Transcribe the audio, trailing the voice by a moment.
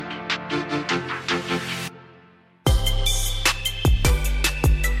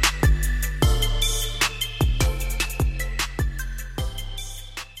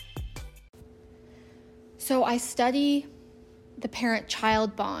I study the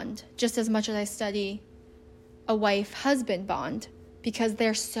parent-child bond just as much as I study a wife-husband bond because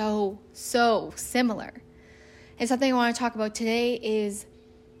they're so similar. And something I want to talk about today is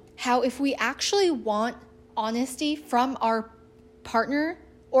how if we actually want honesty from our partner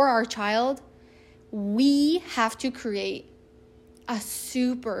or our child, we have to create a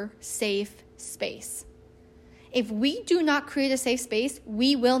super safe space. If we do not create a safe space,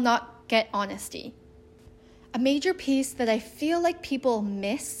 we will not get honesty. A major piece that I feel like people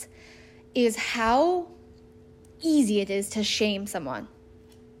miss is how easy it is to shame someone.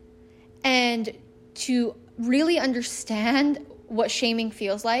 And to really understand what shaming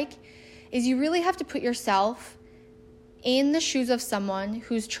feels like is you really have to put yourself in the shoes of someone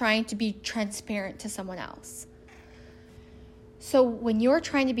who's trying to be transparent to someone else. So when you're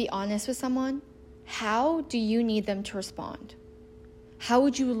trying to be honest with someone, how do you need them to respond? How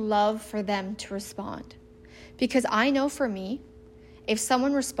would you love for them to respond? Because I know for me, if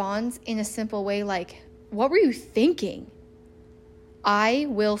someone responds in a simple way like, "What were you thinking?" I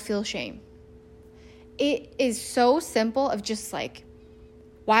will feel shame. It is so simple of just like,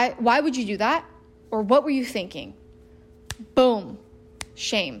 why would you do that? Or what were you thinking? Boom,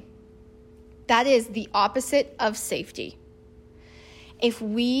 shame. That is the opposite of safety. If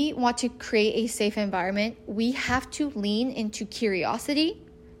we want to create a safe environment, we have to lean into curiosity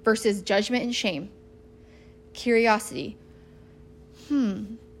versus judgment and shame. Curiosity.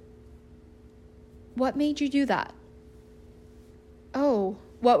 What made you do that? Oh,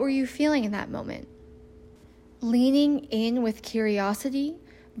 what were you feeling in that moment? Leaning in with curiosity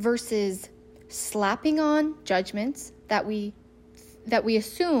versus slapping on judgments that we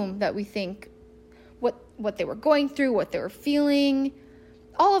assume, that we think what they were going through, what they were feeling.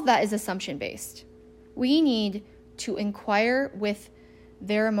 All of that is assumption based. We need to inquire with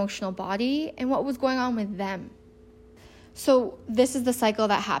their emotional body and what was going on with them. So this is the cycle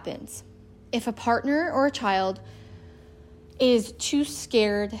that happens. If a partner or a child is too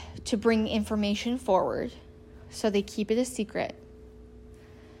scared to bring information forward, so they keep it a secret,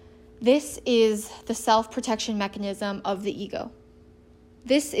 this is the self-protection mechanism of the ego.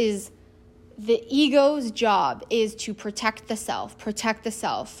 This is the ego's job, is to protect the self, protect the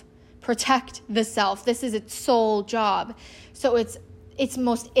self, protect the self. This is its sole job. So its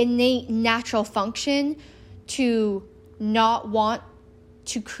most innate natural function to not want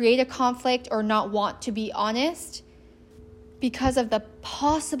to create a conflict or not want to be honest because of the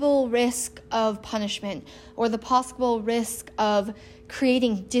possible risk of punishment or the possible risk of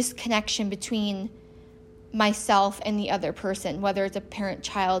creating disconnection between myself and the other person, whether it's a parent,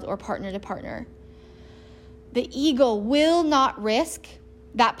 child, or partner to partner. The ego will not risk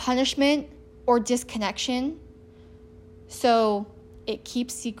that punishment or disconnection, so it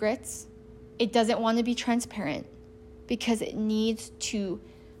keeps secrets. It doesn't want to be transparent because it needs to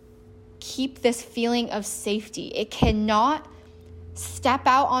keep this feeling of safety. It cannot step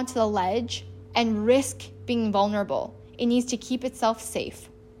out onto the ledge and risk being vulnerable. It needs to keep itself safe.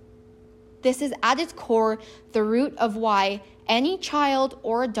 This is at its core the root of why any child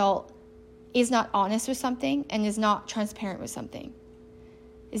or adult is not honest with something and is not transparent with something,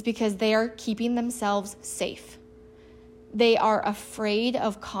 is because they are keeping themselves safe. They are afraid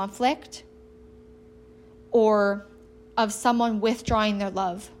of conflict or of someone withdrawing their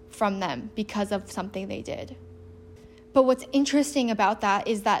love from them because of something they did. But what's interesting about that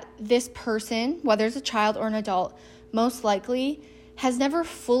is that this person, whether it's a child or an adult, most likely has never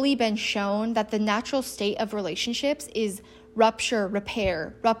fully been shown that the natural state of relationships is rupture,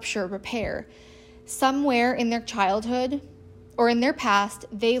 repair, rupture, repair. Somewhere in their childhood or in their past,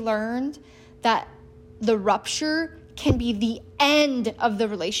 they learned that the rupture can be the end of the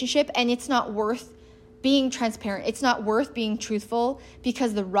relationship and it's not worth being transparent. It's not worth being truthful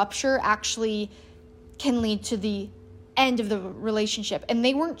because the rupture actually can lead to the end of the relationship. And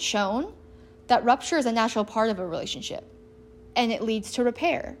they weren't shown that rupture is a natural part of a relationship and it leads to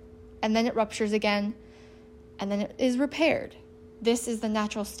repair. And then it ruptures again and then it is repaired. This is the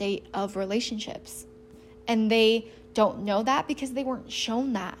natural state of relationships. And they don't know that because they weren't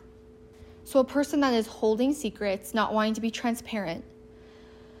shown that. So a person that is holding secrets, not wanting to be transparent,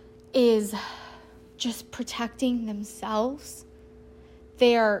 is just protecting themselves.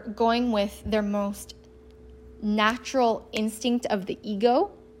 They are going with their most natural instinct of the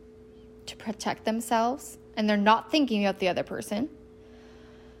ego to protect themselves, and they're not thinking about the other person.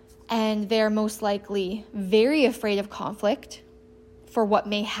 And they're most likely very afraid of conflict for what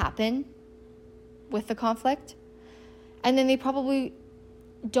may happen with the conflict. And then they probably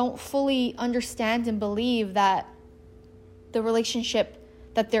don't fully understand and believe that the relationship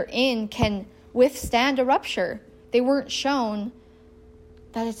that they're in can withstand a rupture. They weren't shown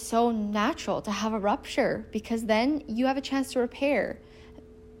that it's so natural to have a rupture, because then you have a chance to repair.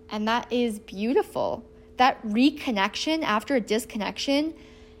 And that is beautiful. That reconnection after a disconnection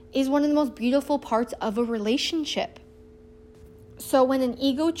is one of the most beautiful parts of a relationship. So when an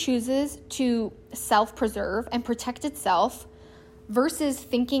ego chooses to self-preserve and protect itself versus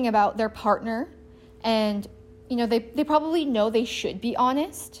thinking about their partner, and they probably know they should be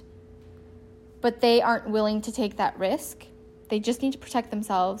honest, but they aren't willing to take that risk. They just need to protect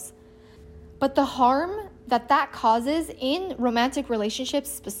themselves. But the harm that causes in romantic relationships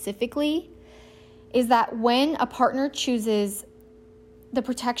specifically is that when a partner chooses the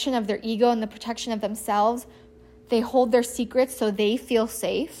protection of their ego and the protection of themselves, they hold their secrets so they feel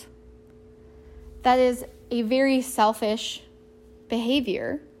safe. That is a very selfish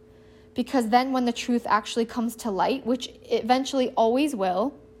behavior, because then when the truth actually comes to light, which it eventually always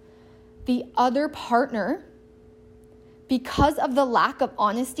will, the other partner, because of the lack of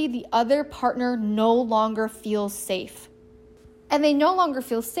honesty, the other partner no longer feels safe. And they no longer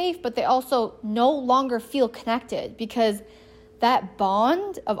feel safe, but they also no longer feel connected, because that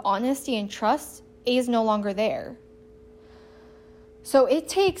bond of honesty and trust is no longer there. So it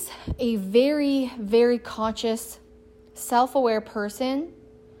takes a very, very conscious, self-aware person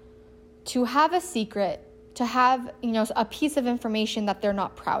to have a secret, to have, a piece of information that they're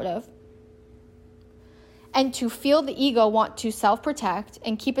not proud of, and to feel the ego want to self-protect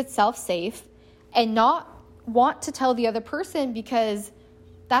and keep itself safe and not want to tell the other person because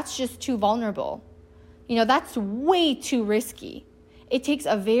that's just too vulnerable. That's way too risky. It takes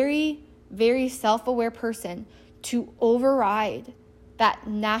a very, very self-aware person to override that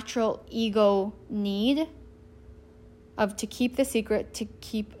natural ego need to keep the secret, to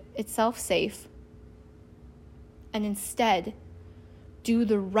keep itself safe, and instead do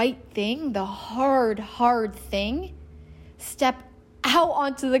the right thing, the hard thing, step out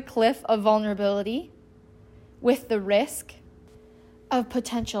onto the cliff of vulnerability with the risk of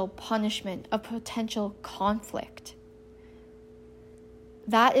potential punishment, of potential conflict.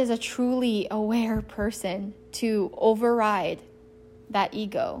 That is a truly aware person to override that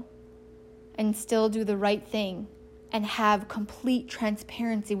ego and still do the right thing and have complete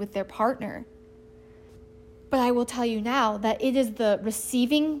transparency with their partner. But I will tell you now that it is the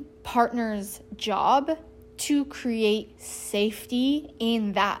receiving partner's job to create safety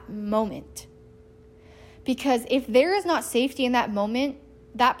in that moment. Because if there is not safety in that moment,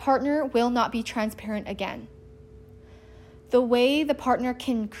 that partner will not be transparent again. The way the partner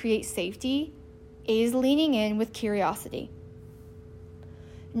can create safety is leaning in with curiosity.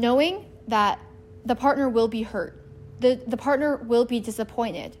 Knowing that the partner will be hurt. The partner will be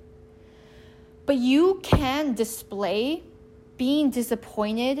disappointed. But you can display being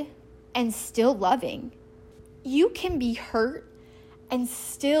disappointed and still loving. You can be hurt and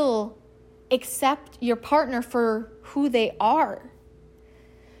still accept your partner for who they are.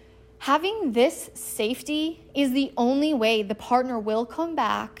 Having this safety is the only way the partner will come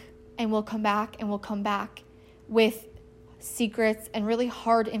back and will come back and will come back with secrets and really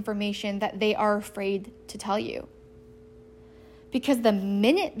hard information that they are afraid to tell you. Because the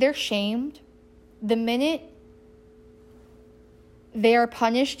minute they're shamed, the minute they are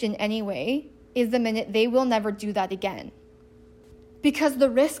punished in any way, is the minute they will never do that again. Because the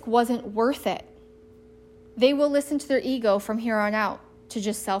risk wasn't worth it. They will listen to their ego from here on out to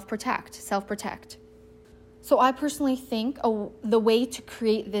just self-protect. So I personally think the way to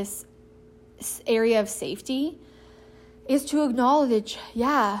create this area of safety is to acknowledge,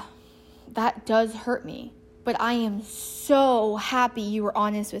 yeah, that does hurt me, but I am so happy you were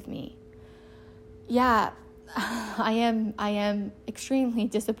honest with me. Yeah, I am extremely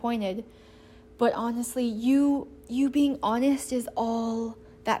disappointed, but honestly, you being honest is all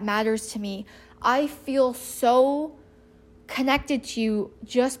that matters to me. I feel so connected to you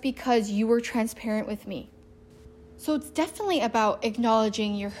just because you were transparent with me. So it's definitely about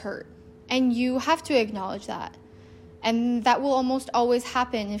acknowledging your hurt, and you have to acknowledge that. And that will almost always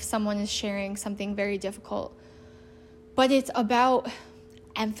happen if someone is sharing something very difficult. But it's about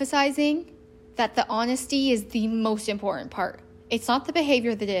emphasizing that the honesty is the most important part. It's not the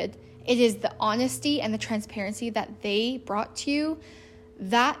behavior they did. It is the honesty and the transparency that they brought to you.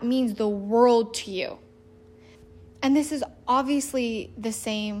 That means the world to you. And this is obviously the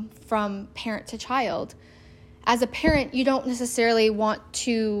same from parent to child. As a parent, you don't necessarily want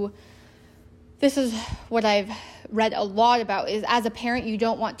to, this is what I've read a lot about, is as a parent, you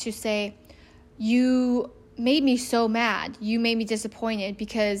don't want to say, you made me so mad, you made me disappointed,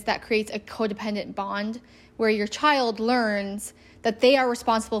 because that creates a codependent bond where your child learns that they are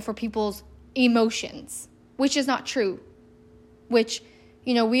responsible for people's emotions, which is not true. Which,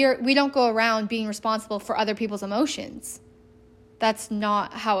 we don't go around being responsible for other people's emotions. That's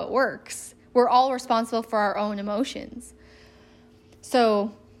not how it works. We're all responsible for our own emotions.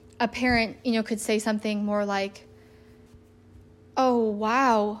 So a parent, could say something more like, "Oh,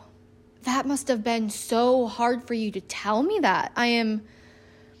 wow, that must have been so hard for you to tell me that. I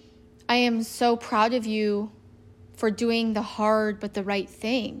am so proud of you for doing the hard but the right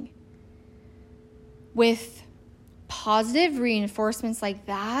thing." With positive reinforcements like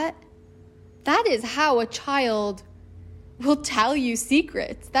that, that is how a child will tell you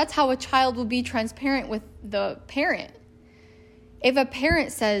secrets. That's how a child will be transparent with the parent. If a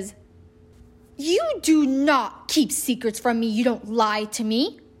parent says, "You do not keep secrets from me, you don't lie to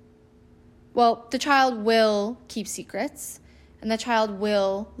me," well, the child will keep secrets and the child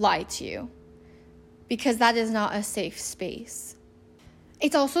will lie to you because that is not a safe space.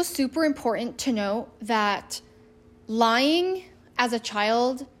 It's also super important to note that lying as a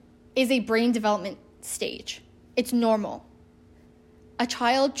child is a brain development stage. It's normal. A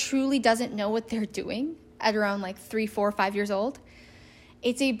child truly doesn't know what they're doing at around 3, 4, 5 years old.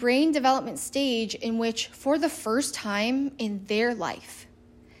 It's a brain development stage in which, for the first time in their life,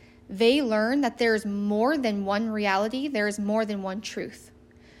 they learn that there's more than one reality, there is more than one truth.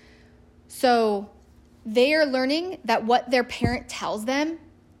 So they are learning that what their parent tells them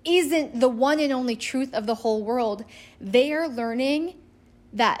isn't the one and only truth of the whole world. They are learning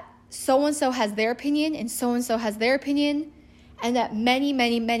that so-and-so has their opinion and so-and-so has their opinion, and that many,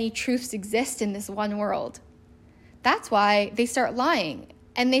 many, many truths exist in this one world. That's why they start lying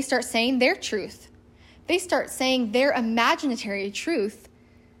and they start saying their truth. They start saying their imaginary truth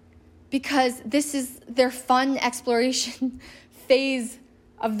because this is their fun exploration phase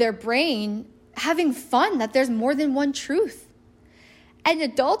of their brain, having fun that there's more than one truth. And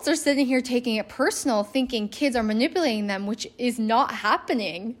adults are sitting here taking it personal, thinking kids are manipulating them, which is not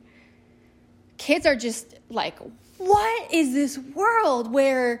happening. Kids are just like, what is this world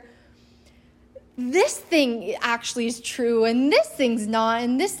where this thing actually is true and this thing's not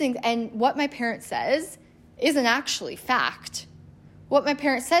and what my parent says isn't actually fact. What my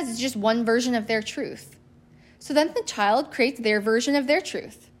parent says is just one version of their truth. So then the child creates their version of their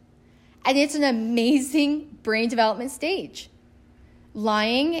truth. And it's an amazing brain development stage.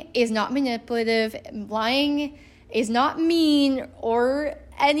 Lying is not manipulative. Lying is not mean or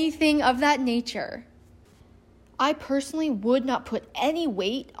anything of that nature. I personally would not put any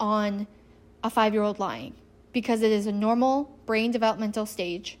weight on a 5-year-old lying because it is a normal brain developmental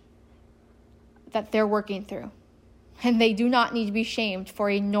stage that they're working through. And they do not need to be shamed for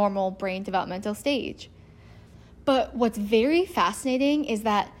a normal brain developmental stage. But what's very fascinating is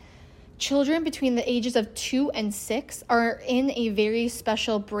that children between the ages of 2 and 6 are in a very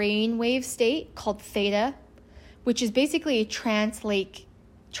special brainwave state called theta, which is basically a trance-like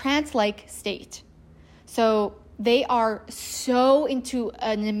state. So they are so into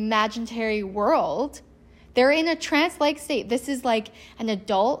an imaginary world. They're in a trance-like state. This is like an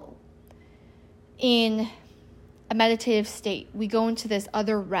adult in a meditative state. We go into this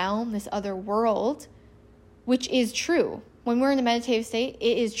other realm, this other world, which is true. When we're in a meditative state,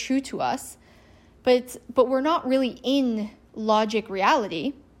 it is true to us, but we're not really in logic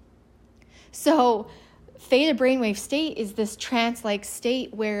reality. So theta brainwave state is this trance-like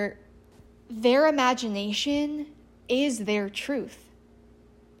state where their imagination is their truth.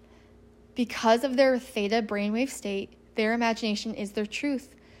 Because of their theta brainwave state, their imagination is their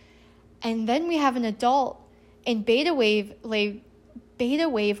truth. And then we have an adult in beta wavelength,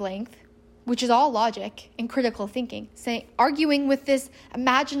 which is all logic and critical thinking, arguing with this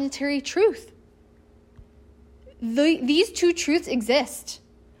imaginary truth. These two truths exist.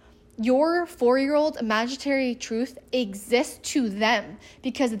 Your 4-year-old imaginary truth exists to them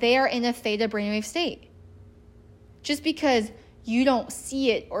because they are in a theta brainwave state. Just because you don't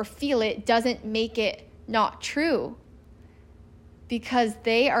see it or feel it doesn't make it not true, because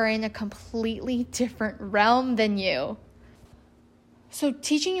they are in a completely different realm than you. So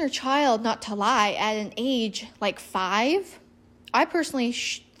teaching your child not to lie at an age like 5, I personally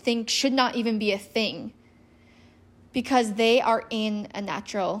think should not even be a thing, because they are in a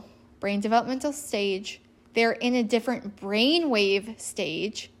natural brain developmental stage. They're in a different brainwave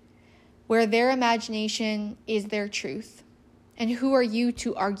stage where their imagination is their truth. And who are you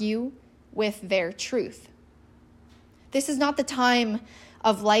to argue with their truth? This is not the time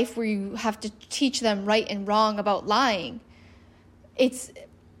of life where you have to teach them right and wrong about lying. It's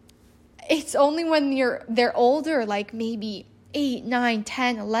only when they're older, like maybe 8, 9,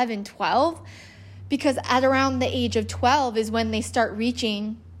 10, 11, 12, because at around the age of 12 is when they start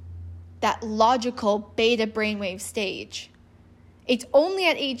reaching that logical beta brainwave stage. It's only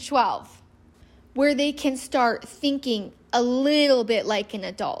at age 12 where they can start thinking a little bit like an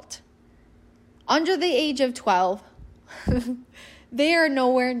adult. Under the age of 12, they are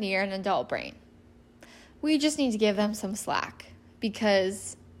nowhere near an adult brain. We just need to give them some slack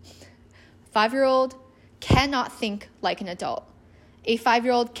because a 5-year-old cannot think like an adult. A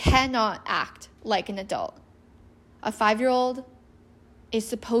 5-year-old cannot act like an adult. A 5-year-old is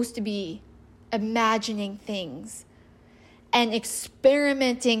supposed to be imagining things and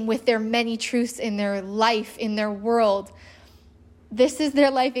experimenting with their many truths in their life, in their world. This is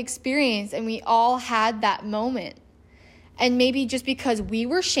their life experience, and we all had that moment. And maybe just because we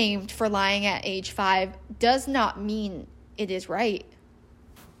were shamed for lying at age 5 does not mean it is right.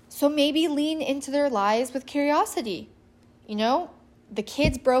 So maybe lean into their lies with curiosity. You know, the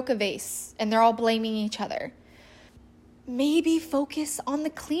kids broke a vase and they're all blaming each other. Maybe focus on the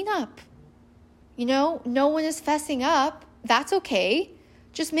cleanup. You know, no one is fessing up. That's okay.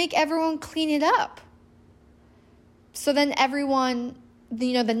 Just make everyone clean it up. So then everyone,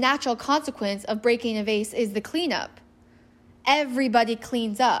 the natural consequence of breaking a vase is the cleanup. Everybody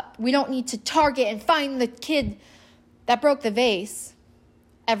cleans up. We don't need to target and find the kid that broke the vase.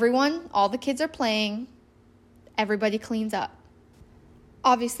 Everyone, all the kids are playing. Everybody cleans up.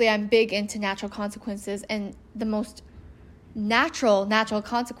 Obviously, I'm big into natural consequences, and the most natural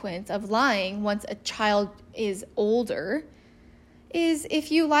consequence of lying once a child is older is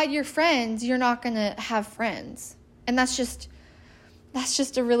if you lie to your friends, you're not going to have friends. And that's just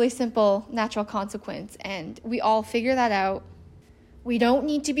a really simple natural consequence, and we all figure that out. We don't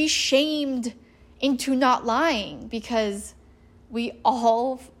need to be shamed into not lying because we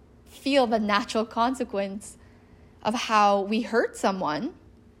all feel the natural consequence of how we hurt someone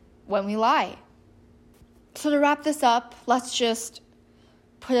when we lie. So to wrap this up, let's just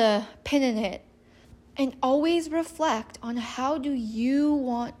put a pin in it and always reflect on how do you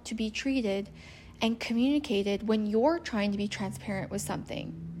want to be treated and communicated when you're trying to be transparent with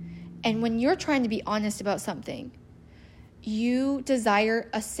something. And when you're trying to be honest about something, you desire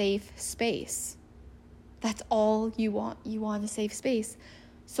a safe space. That's all you want. You want a safe space.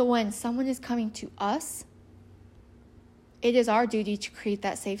 So when someone is coming to us, it is our duty to create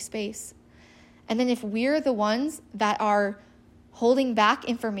that safe space. And then if we're the ones that are holding back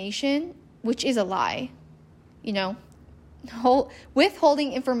information, which is a lie,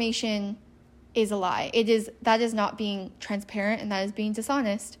 withholding information is a lie. That is not being transparent, and that is being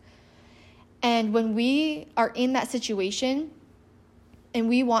dishonest. And when we are in that situation and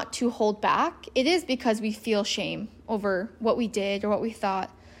we want to hold back, it is because we feel shame over what we did or what we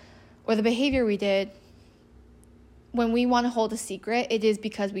thought or the behavior we did. When we want to hold a secret, it is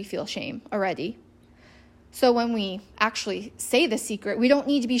because we feel shame already. So when we actually say the secret, we don't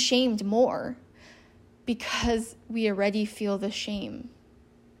need to be shamed more because we already feel the shame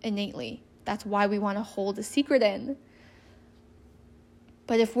innately. That's why we want to hold a secret in.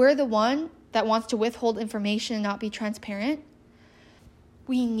 But if we're the one that wants to withhold information and not be transparent,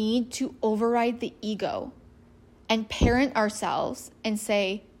 we need to override the ego and parent ourselves and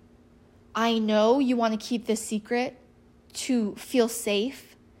say, I know you want to keep this secret to feel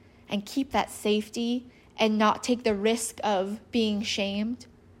safe and keep that safety and not take the risk of being shamed.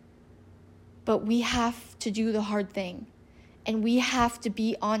 But we have to do the hard thing, and we have to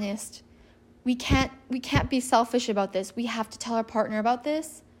be honest. We can't be selfish about this. We have to tell our partner about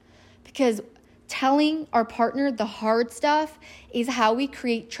this, because telling our partner the hard stuff is how we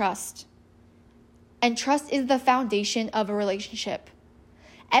create trust. And trust is the foundation of a relationship.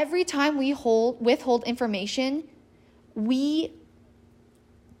 Every time we withhold information, we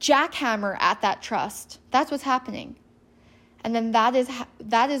jackhammer at that trust. That's what's happening. And then that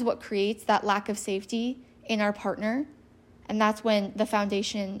is what creates that lack of safety in our partner. And that's when the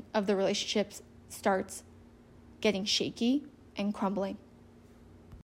foundation of the relationship starts getting shaky and crumbling.